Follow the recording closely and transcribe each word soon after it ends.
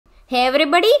Hey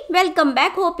everybody, welcome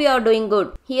back. Hope you are doing good.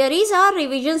 Here is our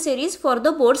revision series for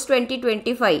the boards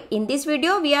 2025. In this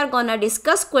video, we are gonna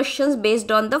discuss questions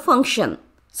based on the function.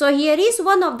 So here is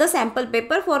one of the sample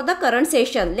paper for the current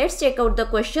session. Let's check out the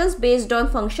questions based on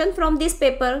function from this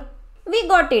paper. We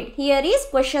got it. Here is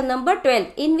question number 12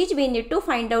 in which we need to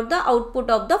find out the output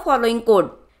of the following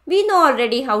code. We know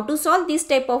already how to solve this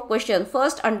type of question.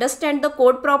 First, understand the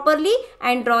code properly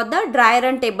and draw the dry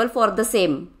run table for the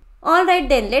same. Alright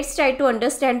then, let's try to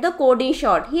understand the code in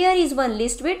short. Here is one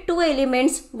list with two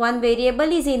elements. One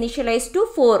variable is initialized to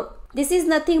 4. This is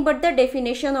nothing but the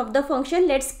definition of the function.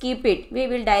 Let's keep it. We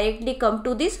will directly come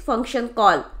to this function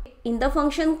call. In the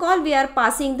function call, we are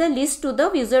passing the list to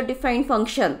the user defined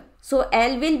function. So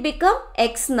L will become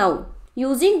X now.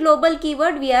 Using global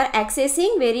keyword, we are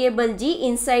accessing variable G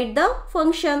inside the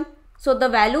function. So the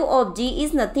value of G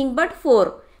is nothing but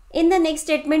 4. In the next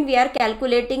statement, we are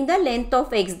calculating the length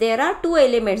of X. There are two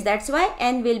elements. That's why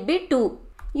N will be 2.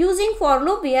 Using for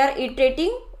loop, we are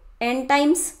iterating N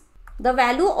times. The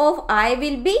value of I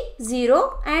will be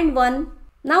 0 and 1.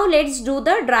 Now let's do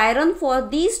the dry run for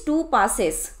these two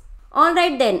passes.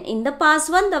 Alright then, in the pass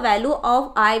 1, the value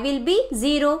of I will be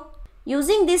 0.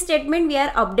 Using this statement, we are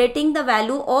updating the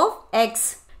value of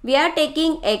X. We are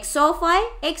taking X of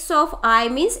I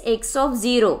means X of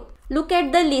 0. Look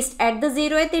at the list. At the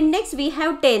 0th index, we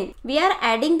have 10. We are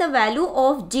adding the value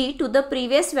of G to the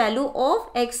previous value of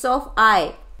X of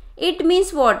I. It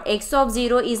means what? X of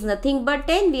 0 is nothing but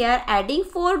 10. We are adding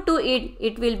 4 to it.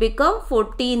 It will become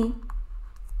 14.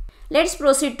 Let's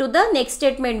proceed to the next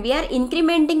statement. We are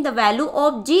incrementing the value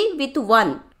of G with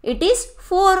 1. It is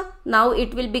 4. Now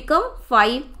it will become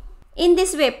 5. In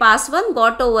this way, pass 1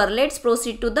 got over. Let's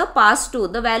proceed to the pass 2.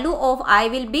 The value of I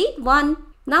will be 1.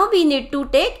 Now we need to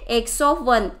take X of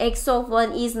 1. X of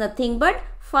 1 is nothing but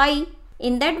 5.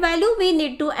 In that value, we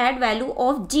need to add value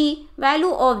of G.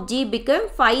 Value of G become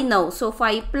 5 now. So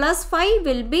 5 plus 5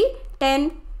 will be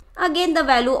 10. Again the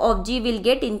value of G will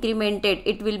get incremented.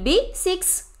 It will be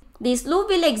 6. This loop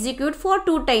will execute for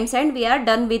 2 times and we are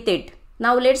done with it.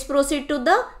 Now let's proceed to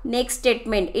the next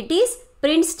statement. It is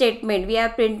print statement. We are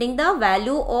printing the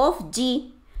value of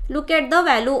G. Look at the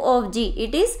value of G.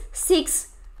 It is 6.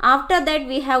 After that,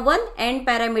 we have one end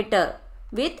parameter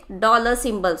with dollar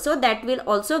symbol. So that will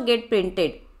also get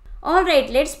printed.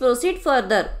 Alright, let's proceed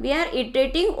further. We are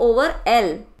iterating over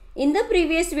L. In the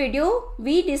previous video,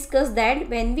 we discussed that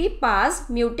when we pass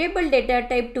mutable data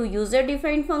type to user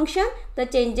defined function, the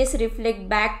changes reflect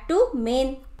back to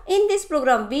main. In this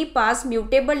program, we pass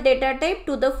mutable data type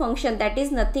to the function, that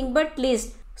is nothing but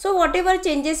list. So whatever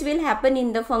changes will happen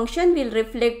in the function will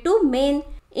reflect to main.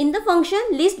 In the function,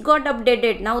 list got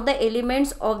updated. Now the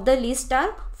elements of the list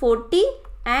are 14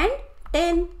 and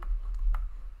 10.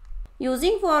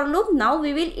 Using for loop, now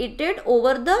we will iterate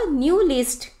over the new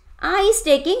list. I is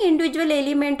taking individual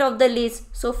element of the list.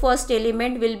 So first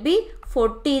element will be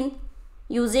 14.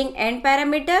 Using end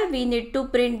parameter, we need to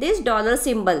print this dollar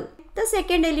symbol. The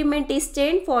second element is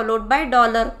 10 followed by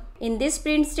dollar. In this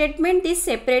print statement, this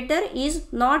separator is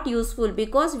not useful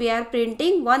because we are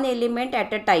printing one element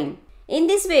at a time. In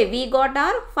this way, we got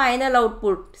our final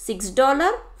output $6,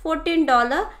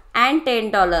 $14 and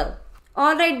 $10.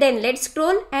 Alright then, let's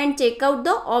scroll and check out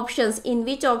the options. In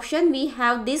which option we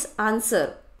have this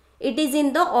answer. It is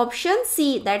in the option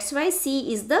C. That's why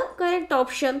C is the correct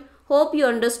option. Hope you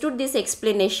understood this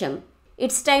explanation.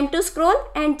 It's time to scroll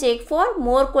and check for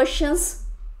more questions.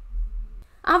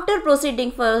 After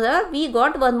proceeding further, we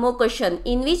got one more question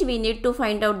in which we need to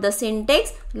find out the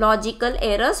syntax, logical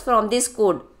errors from this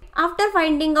code. After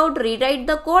finding out, rewrite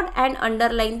the code and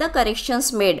underline the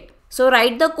corrections made. So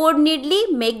write the code neatly,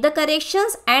 make the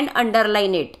corrections and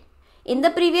underline it. In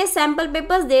the previous sample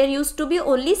papers, there used to be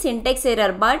only syntax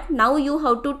error, but now you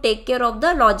have to take care of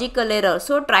the logical error.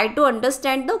 So try to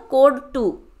understand the code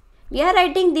too. We are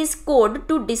writing this code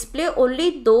to display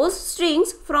only those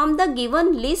strings from the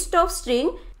given list of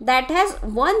string that has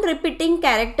one repeating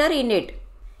character in it.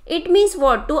 It means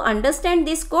what? To understand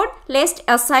this code, let's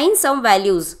assign some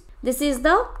values. This is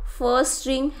the first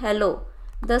string hello.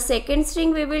 The second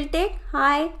string we will take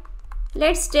hi.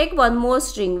 Let's take one more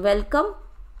string welcome.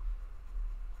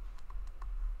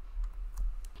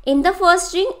 In the first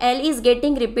string L is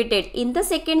getting repeated. In the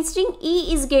second string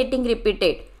E is getting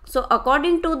repeated. So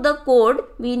according to the code,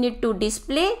 we need to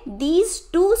display these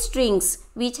two strings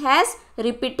which has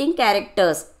repeating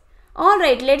characters.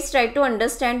 Alright, let's try to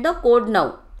understand the code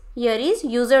now. Here is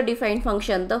user defined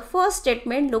function. The first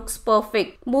statement looks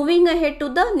perfect. Moving ahead to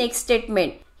the next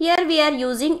statement. Here we are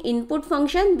using input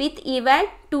function with eval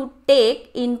to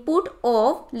take input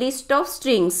of list of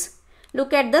strings.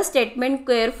 Look at the statement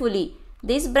carefully.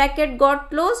 This bracket got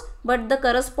closed, but the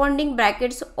corresponding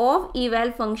brackets of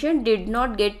eval function did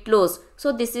not get closed.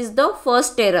 So this is the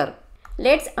first error.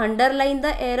 Let's underline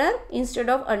the error instead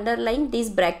of underlining this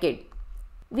bracket.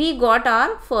 We got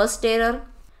our first error.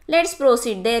 Let's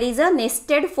proceed. There is a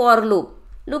nested for loop.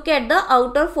 Look at the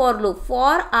outer for loop.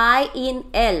 For I in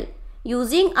L.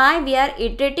 Using I, we are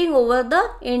iterating over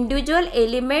the individual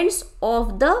elements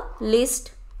of the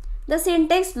list. The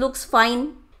syntax looks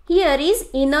fine. Here is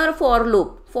inner for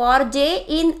loop. For j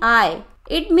in I.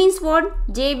 It means what?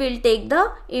 J will take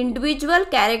the individual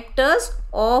characters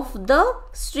of the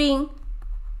string.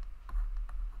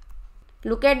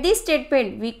 Look at this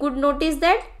statement. We could notice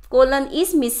that colon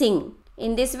is missing.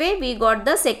 In this way, we got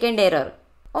the second error.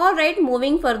 Alright,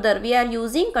 moving further, we are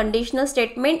using conditional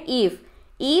statement if.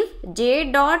 If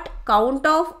j dot count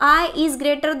of I is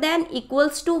greater than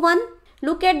equals to 1.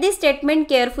 Look at this statement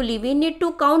carefully. We need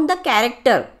to count the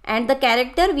character, and the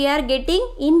character we are getting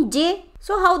in j.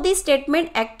 So how this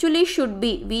statement actually should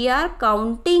be? We are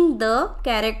counting the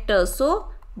characters. So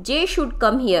j should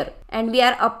come here, and we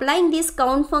are applying this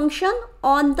count function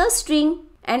on the string,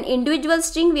 and individual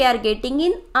string we are getting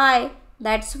in I.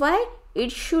 That's why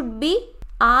it should be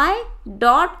I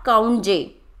dot count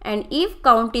j, and if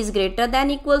count is greater than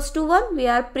equals to 1, we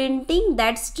are printing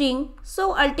that string.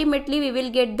 So ultimately we will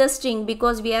get the string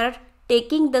because we are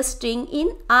taking the string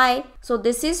in I. So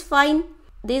this is fine.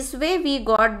 This way we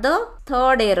got the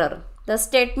third error. The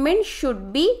statement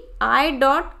should be I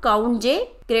dot count j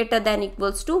greater than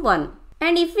equals to 1.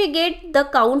 And if we get the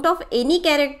count of any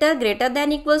character greater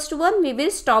than equals to 1, we will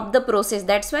stop the process.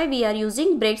 That's why we are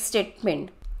using break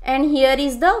statement. And here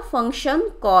is the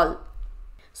function call.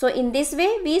 So in this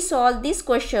way we solve this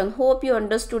question. Hope you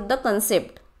understood the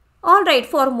concept. Alright,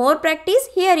 for more practice,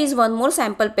 here is one more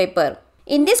sample paper.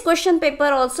 In this question paper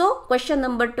also, question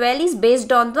number 12 is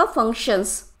based on the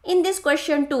functions. In this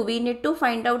question too, we need to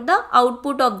find out the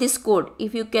output of this code.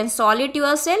 If you can solve it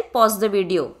yourself, pause the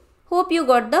video. Hope you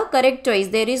got the correct choice.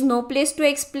 There is no place to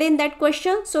explain that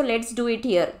question, so let's do it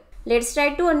here. Let's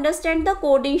try to understand the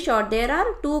code in short. There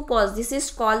are two calls. This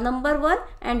is call number 1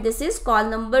 and this is call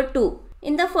number 2.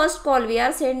 In the first call, we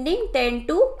are sending 10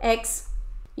 to x.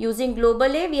 Using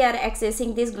global a, we are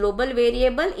accessing this global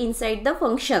variable inside the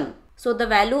function. So the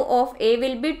value of a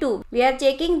will be 2. We are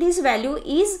checking this value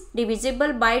is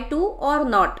divisible by 2 or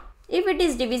not. If it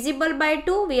is divisible by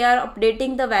 2, we are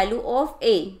updating the value of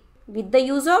a. With the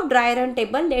use of dry run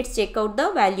table, let's check out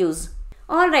the values.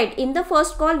 Alright, in the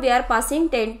first call, we are passing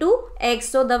 10 to x.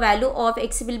 So the value of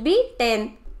x will be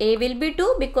 10. A will be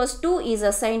 2 because 2 is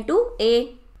assigned to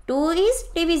a. 2 is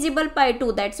divisible by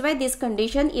 2. That's why this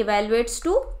condition evaluates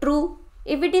to true.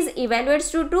 If it is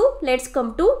evaluates to true, let's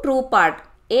come to true part.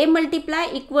 A multiply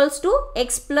equals to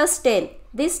x plus 10.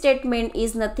 This statement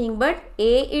is nothing but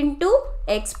a into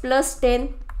x plus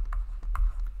 10.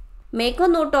 Make a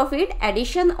note of it.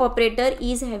 Addition operator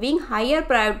is having higher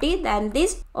priority than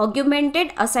this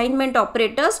augmented assignment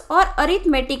operators or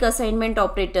arithmetic assignment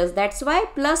operators. That's why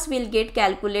plus will get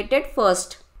calculated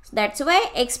first. That's why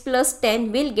x plus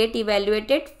 10 will get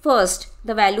evaluated first.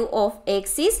 The value of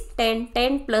x is 10.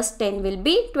 10 plus 10 will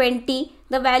be 20.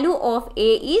 The value of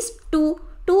a is 2.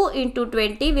 2 into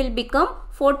 20 will become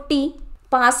 40.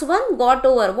 Pass 1 got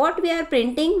over. What we are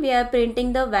printing? We are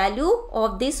printing the value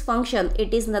of this function.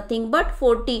 It is nothing but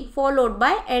 40 followed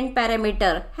by end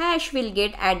parameter. Hash will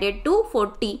get added to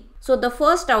 40. So the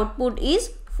first output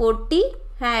is 40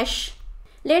 hash.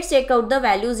 Let's check out the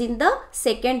values in the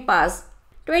second pass.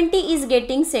 20 is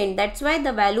getting sent. That's why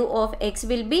the value of x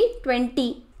will be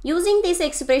 20. Using this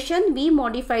expression, we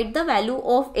modified the value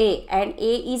of a, and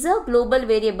a is a global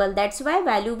variable. That's why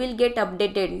value will get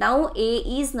updated. Now a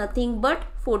is nothing but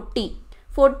 40.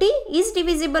 40 is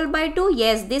divisible by 2.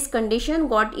 Yes, this condition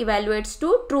got evaluates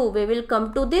to true. We will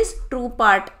come to this true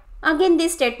part. Again,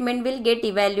 this statement will get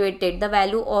evaluated. The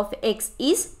value of x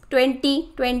is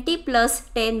 20. 20 plus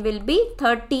 10 will be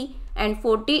 30, and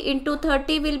 40 into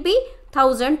 30 will be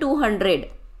 1200.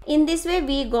 In this way,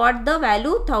 we got the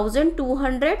value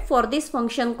 1200 for this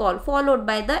function call, followed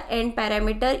by the end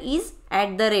parameter is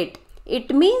 @. It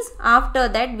means after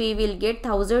that we will get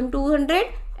 1200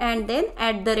 and then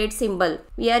 @ symbol.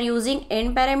 We are using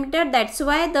end parameter, that's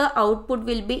why the output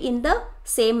will be in the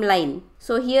same line.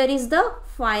 So here is the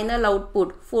final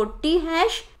output, 40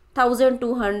 hash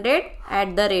 1200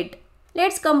 @.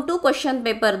 Let's come to question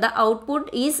paper. The output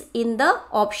is in the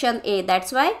option A.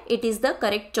 That's why it is the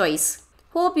correct choice.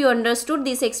 Hope you understood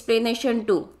this explanation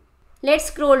too. Let's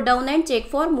scroll down and check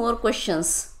for more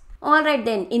questions. Alright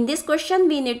then, in this question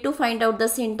we need to find out the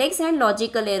syntax and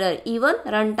logical error, even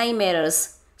runtime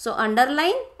errors. So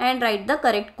underline and write the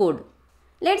correct code.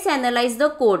 Let's analyze the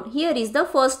code. Here is the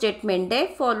first statement,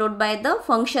 def followed by the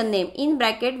function name. In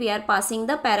bracket we are passing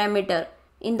the parameter.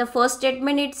 In the first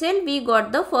statement itself we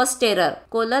got the first error.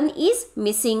 Colon is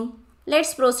missing.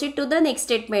 Let's proceed to the next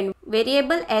statement.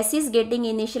 Variable s is getting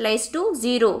initialized to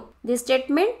 0. This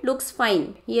statement looks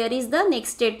fine. Here is the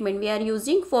next statement. We are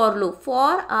using for loop.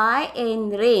 For I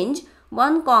in range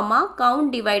 1,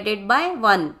 count divided by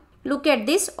 1. Look at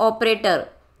this operator.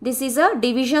 This is a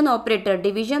division operator.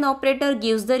 Division operator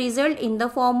gives the result in the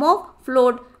form of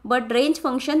float, but range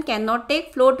function cannot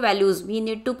take float values. We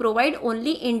need to provide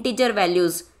only integer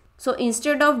values. So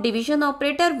instead of division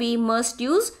operator, we must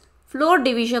use float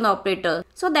division operator.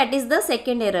 So that is the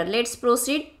second error. Let's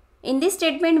proceed. In this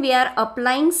statement, we are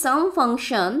applying sum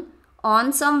function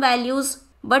on some values.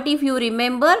 But if you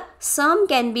remember, sum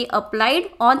can be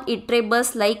applied on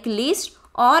iterables like list,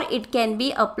 or it can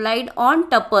be applied on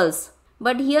tuples.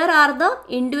 But here are the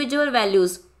individual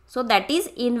values. So that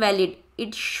is invalid.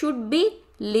 It should be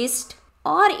list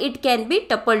or it can be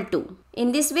tuple 2.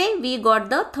 In this way we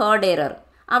got the third error.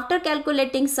 After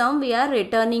calculating sum we are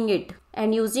returning it.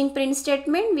 And using print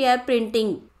statement we are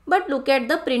printing. But look at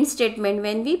the print statement.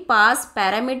 When we pass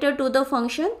parameter to the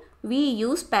function, we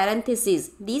use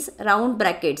parentheses, these round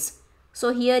brackets.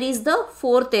 So here is the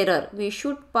fourth error. We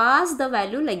should pass the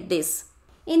value like this.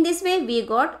 In this way we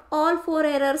got all 4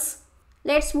 errors.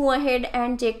 Let's move ahead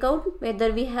and check out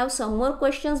whether we have some more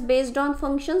questions based on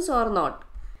functions or not.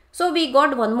 So we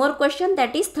got one more question,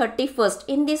 that is 31st.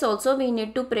 In this also we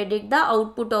need to predict the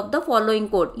output of the following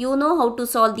code. You know how to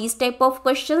solve these type of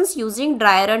questions using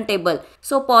dry run table.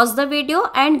 So pause the video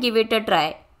and give it a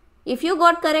try. If you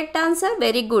got correct answer,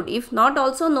 very good. If not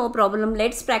also no problem.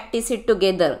 Let's practice it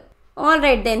together.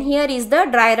 Alright then, here is the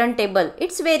dry run table.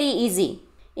 It's very easy.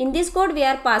 In this code we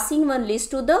are passing one list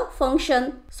to the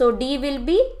function. So d will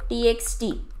be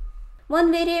txt. One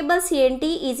variable cnt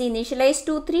is initialized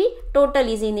to 3, total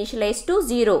is initialized to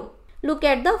 0. Look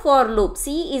at the for loop.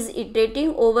 C is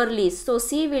iterating over list. So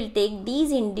C will take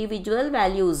these individual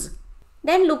values.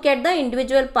 Then look at the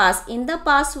individual pass. In the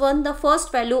pass 1, the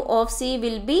first value of C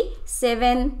will be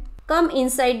 7. Come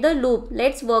inside the loop.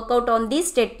 Let's work out on these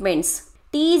statements.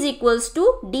 T is equals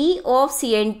to d of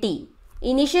cnt.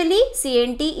 Initially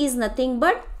cnt is nothing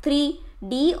but 3.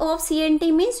 D of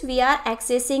cnt means we are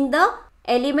accessing the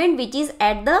element which is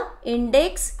at the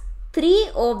index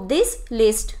 3 of this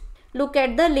list. Look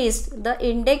at the list. The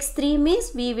index 3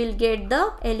 means we will get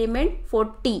the element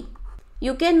 40.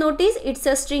 You can notice it's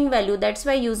a string value. That's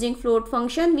why using float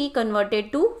function we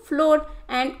converted to float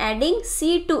and adding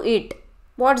c to it.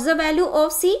 What's the value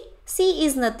of c? C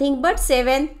is nothing but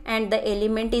 7 and the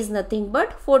element is nothing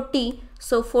but 40.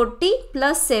 So 40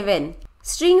 plus 7.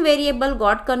 String variable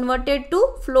got converted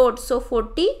to float. So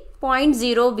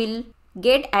 40.0 will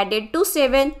get added to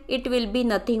 7. It will be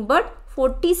nothing but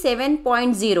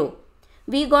 47.0.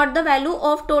 We got the value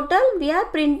of total. We are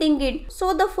printing it.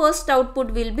 So the first output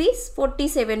will be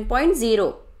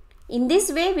 47.0. In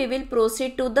this way we will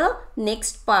proceed to the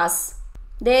next pass.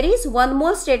 There is one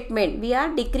more statement. We are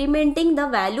decrementing the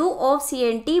value of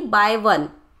cnt by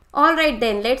 1. Alright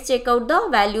then, let's check out the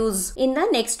values in the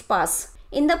next pass.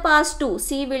 In the pass 2,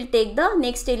 C will take the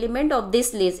next element of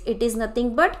this list. It is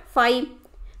nothing but 5.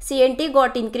 cnt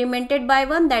got incremented by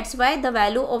 1. That's why the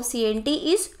value of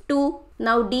cnt is 2.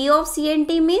 Now d of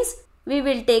cnt means we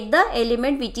will take the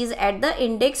element which is at the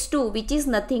index 2, which is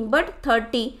nothing but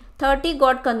 30. 30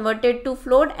 got converted to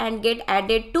float and get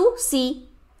added to c.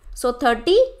 So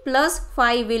 30 plus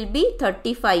 5 will be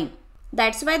 35.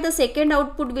 That's why the second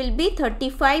output will be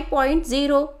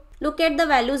 35.0. Look at the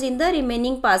values in the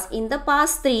remaining pass. In the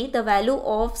pass 3, the value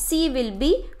of C will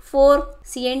be 4.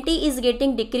 cnt is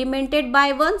getting decremented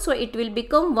by 1, so it will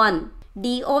become 1.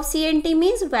 D of cnt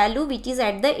means value which is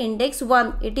at the index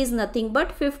 1. It is nothing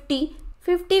but 50.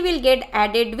 50 will get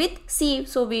added with C,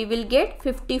 so we will get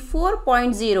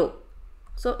 54.0.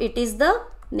 So it is the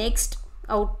next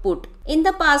output. In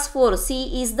the pass 4,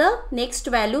 C is the next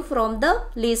value from the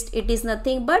list. It is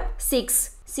nothing but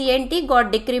 6. cnt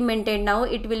got decremented. Now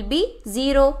it will be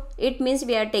 0. It means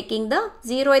we are taking the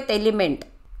 0th element,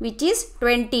 which is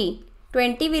 20.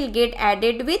 20 will get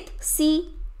added with C.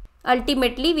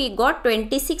 Ultimately we got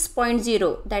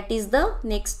 26.0. That is the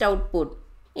next output.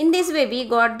 In this way we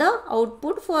got the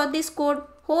output for this code.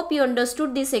 Hope you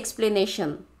understood this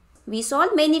explanation. We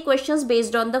solved many questions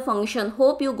based on the function.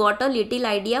 Hope you got a little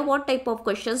idea what type of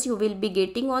questions you will be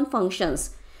getting on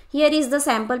functions. Here is the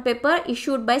sample paper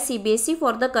issued by CBSE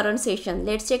for the current session.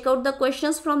 Let's check out the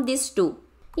questions from this too.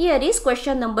 Here is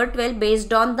question number 12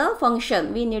 based on the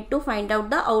function. We need to find out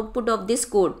the output of this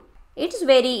code. It's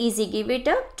very easy. Give it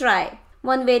a try.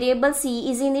 One variable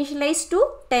c is initialized to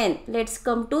 10. Let's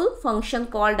come to function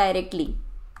call directly.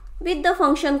 With the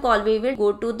function call, we will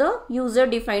go to the user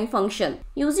defined function.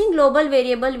 Using global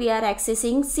variable, we are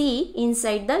accessing c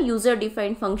inside the user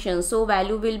defined function. So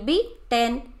value will be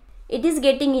 10. It is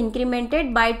getting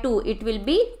incremented by 2. It will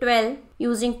be 12.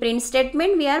 Using print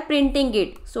statement, we are printing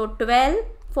it. So 12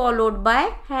 followed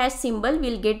by hash symbol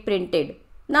will get printed.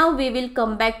 Now we will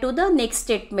come back to the next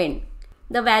statement.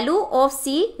 The value of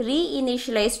c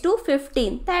reinitialized to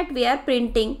 15 that we are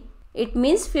printing. It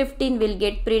means 15 will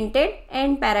get printed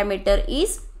and parameter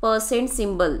is %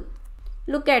 symbol.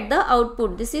 Look at the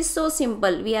output. This is so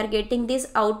simple. We are getting this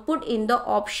output in the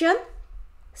option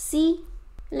C.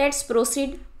 Let's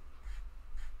proceed.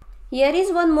 Here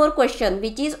is one more question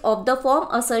which is of the form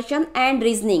assertion and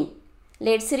reasoning.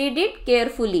 Let's read it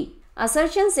carefully.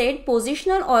 Assertion said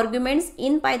positional arguments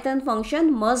in Python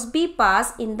function must be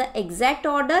passed in the exact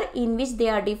order in which they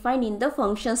are defined in the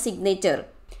function signature.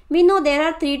 We know there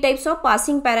are three types of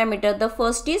passing parameter. The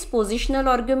first is positional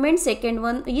argument, second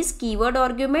one is keyword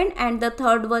argument, and the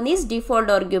third one is default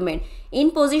argument.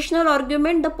 In positional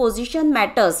argument, the position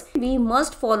matters. We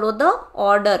must follow the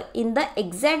order. In the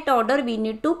exact order, we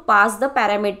need to pass the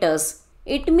parameters.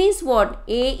 It means what?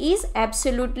 A is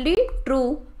absolutely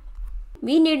true.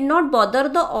 We need not bother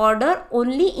the order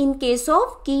only in case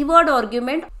of keyword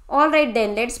argument. Alright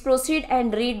then, let's proceed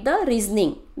and read the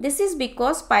reasoning. This is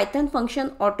because Python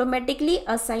function automatically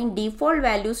assign default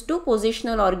values to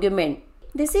positional argument.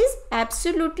 This is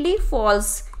absolutely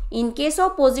false. In case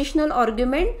of positional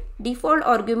argument, default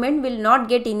argument will not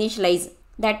get initialized.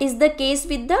 That is the case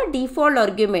with the default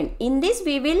argument. In this,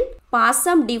 we will pass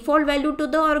some default value to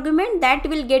the argument that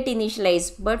will get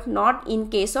initialized, but not in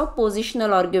case of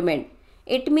positional argument.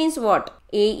 It means what?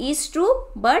 A is true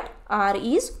but R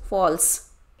is false.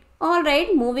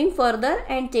 Alright, moving further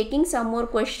and taking some more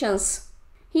questions.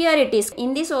 Here it is.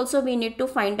 In this also we need to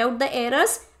find out the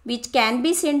errors which can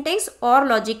be syntax or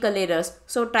logical errors.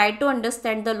 So try to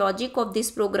understand the logic of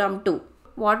this program too.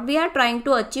 What we are trying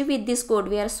to achieve with this code?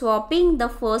 We are swapping the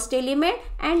first element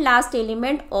and last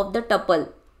element of the tuple.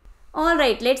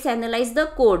 Alright, let's analyze the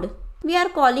code. We are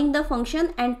calling the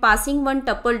function and passing one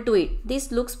tuple to it.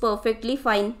 This looks perfectly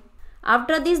fine.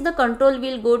 After this, the control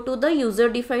will go to the user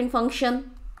defined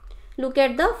function. Look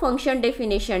at the function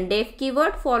definition. Def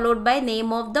keyword followed by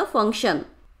name of the function.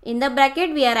 In the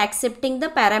bracket, we are accepting the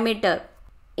parameter.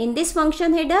 In this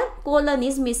function header, colon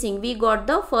is missing. We got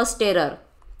the first error.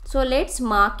 So let's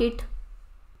mark it.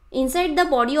 Inside the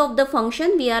body of the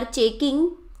function, we are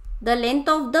checking the length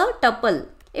of the tuple.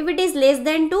 If it is less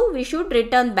than 2, we should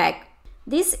return back.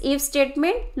 This if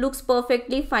statement looks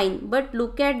perfectly fine, but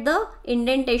look at the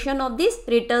indentation of this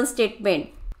return statement.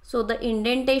 So the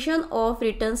indentation of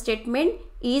return statement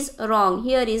is wrong.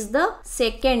 Here is the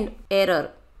second error.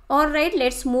 Alright,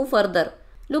 let's move further.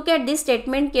 Look at this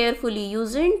statement carefully.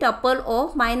 Using tuple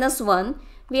of -1,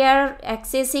 we are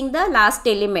accessing the last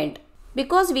element.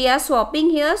 Because we are swapping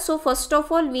here, so first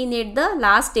of all we need the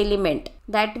last element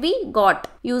that we got.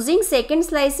 Using second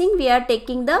slicing, we are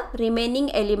taking the remaining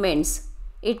elements.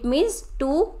 It means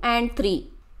 2 and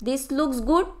 3. This looks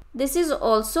good. This is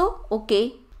also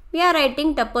okay. We are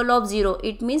writing tuple of 0.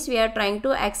 It means we are trying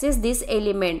to access this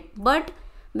element. But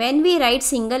when we write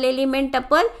single element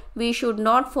tuple, we should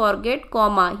not forget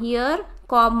comma. Here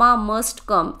comma must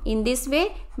come. In this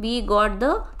way, we got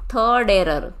the third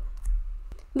error.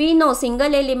 We know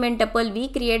single element tuple we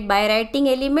create by writing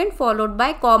element followed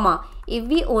by comma. If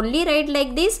we only write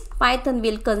like this, Python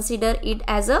will consider it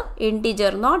as a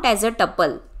integer, not as a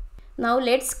tuple. Now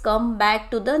let's come back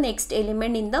to the next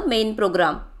element in the main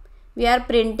program. We are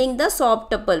printing the swap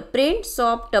tuple. Print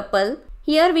swap tuple.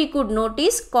 Here we could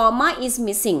notice comma is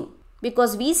missing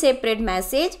because we separate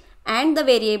message and the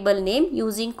variable name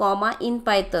using comma in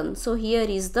Python. So here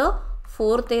is the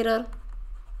fourth error.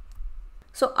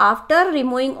 So after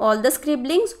removing all the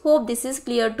scribblings, hope this is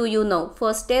clear to you now.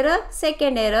 First error,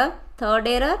 second error, third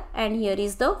error, and here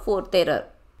is the fourth error.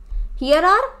 Here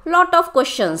are lot of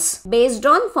questions based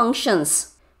on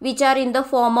functions which are in the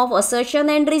form of assertion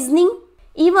and reasoning.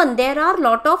 Even there are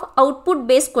lot of output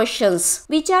based questions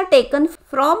which are taken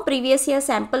from previous year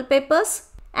sample papers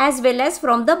as well as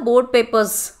from the board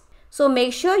papers. So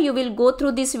make sure you will go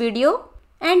through this video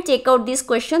and check out this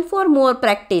question for more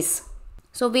practice.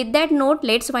 So with that note,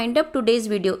 let's wind up today's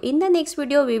video. In the next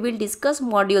video, we will discuss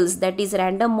modules, that is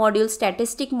random module,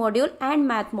 statistic module and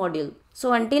math module.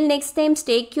 So until next time,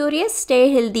 stay curious,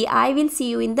 stay healthy. I will see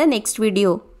you in the next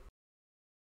video.